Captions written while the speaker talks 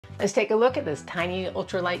Let's take a look at this tiny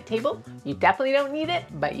ultralight table. You definitely don't need it,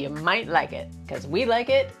 but you might like it because we like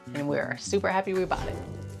it and we're super happy we bought it.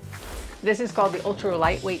 This is called the Ultra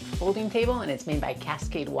Lightweight Folding Table and it's made by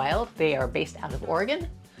Cascade Wild. They are based out of Oregon,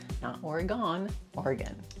 not Oregon,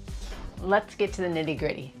 Oregon. Let's get to the nitty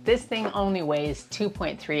gritty. This thing only weighs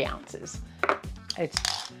 2.3 ounces. It's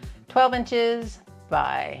 12 inches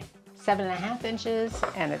by 7.5 inches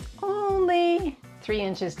and it's only 3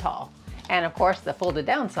 inches tall. And of course the folded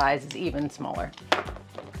down size is even smaller.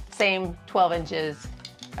 Same 12 inches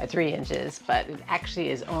by 3 inches, but it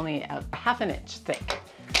actually is only a half an inch thick.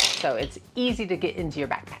 So it's easy to get into your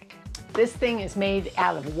backpack. This thing is made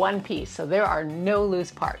out of one piece, so there are no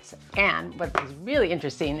loose parts. And what is really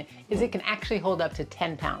interesting is it can actually hold up to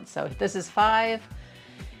 10 pounds. So this is 5,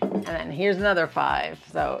 and then here's another 5.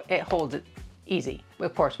 So it holds it easy.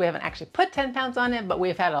 Of course, we haven't actually put 10 pounds on it, but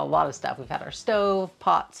we've had a lot of stuff. We've had our stove,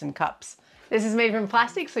 pots, and cups. This is made from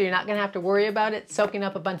plastic, so you're not gonna have to worry about it soaking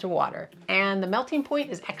up a bunch of water. And the melting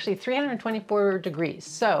point is actually 324 degrees.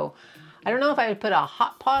 So I don't know if I would put a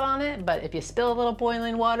hot pot on it, but if you spill a little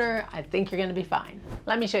boiling water, I think you're gonna be fine.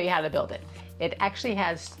 Let me show you how to build it. It actually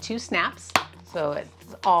has 2 snaps, so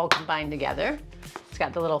it's all combined together. It's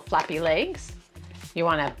got the little flappy legs. You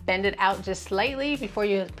wanna bend it out just slightly before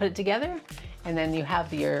you put it together. And then you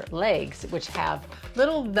have your legs, which have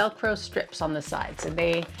little Velcro strips on the sides, and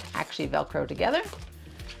they actually Velcro together.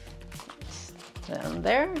 Down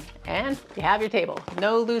there, and you have your table.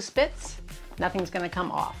 No loose bits, nothing's gonna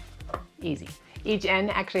come off. Easy. Each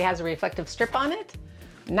end actually has a reflective strip on it.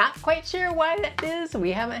 Not quite sure why that is.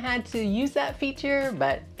 We haven't had to use that feature,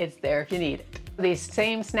 but it's there if you need it. These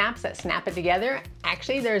same snaps that snap it together,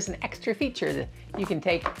 actually there's an extra feature. You can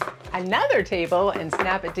take another table and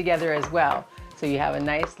snap it together as well. So you have a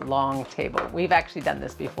nice long table. We've actually done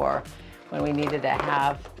this before when we needed to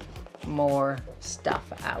have more stuff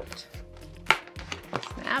out.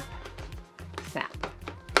 Snap, snap.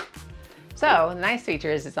 So the nice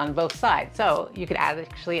feature is it's on both sides. So you could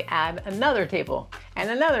actually add another table and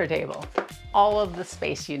another table, all of the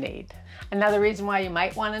space you need. Another reason why you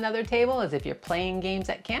might want another table is if you're playing games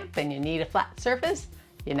at camp and you need a flat surface,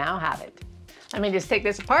 you now have it. Let me just take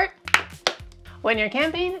this apart. When you're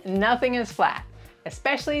camping, nothing is flat,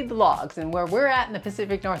 especially the logs. And where we're at in the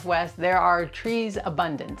Pacific Northwest, there are trees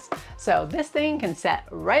abundance. So this thing can set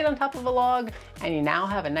right on top of a log and you now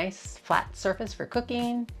have a nice flat surface for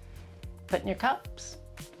cooking, put in your cups,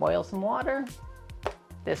 boil some water.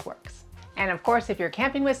 This works. And of course, if you're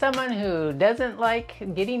camping with someone who doesn't like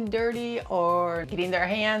getting dirty or getting their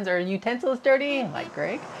hands or utensils dirty, like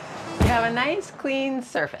Greg, you have a nice clean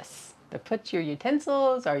surface to put your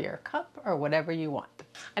utensils or your cup or whatever you want.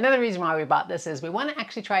 Another reason why we bought this is we want to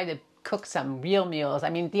actually try to cook some real meals. I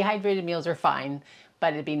mean, dehydrated meals are fine,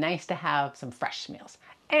 but it'd be nice to have some fresh meals.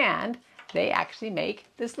 And they actually make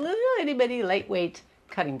this little itty bitty lightweight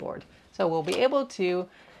cutting board. So we'll be able to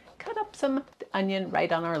cut up some onion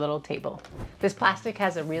right on our little table. This plastic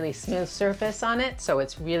has a really smooth surface on it, so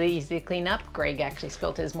it's really easy to clean up. Greg actually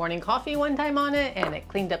spilled his morning coffee one time on it and it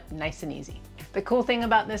cleaned up nice and easy. The cool thing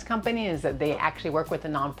about this company is that they actually work with a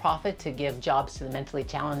nonprofit to give jobs to the mentally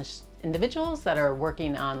challenged individuals that are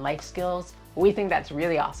working on life skills. We think that's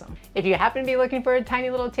really awesome. If you happen to be looking for a tiny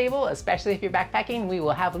little table, especially if you're backpacking, we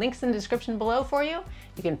will have links in the description below for you.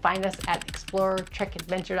 You can find us at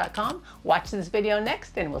explorertrekadventure.com. Watch this video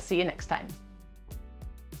next and we'll see you next time.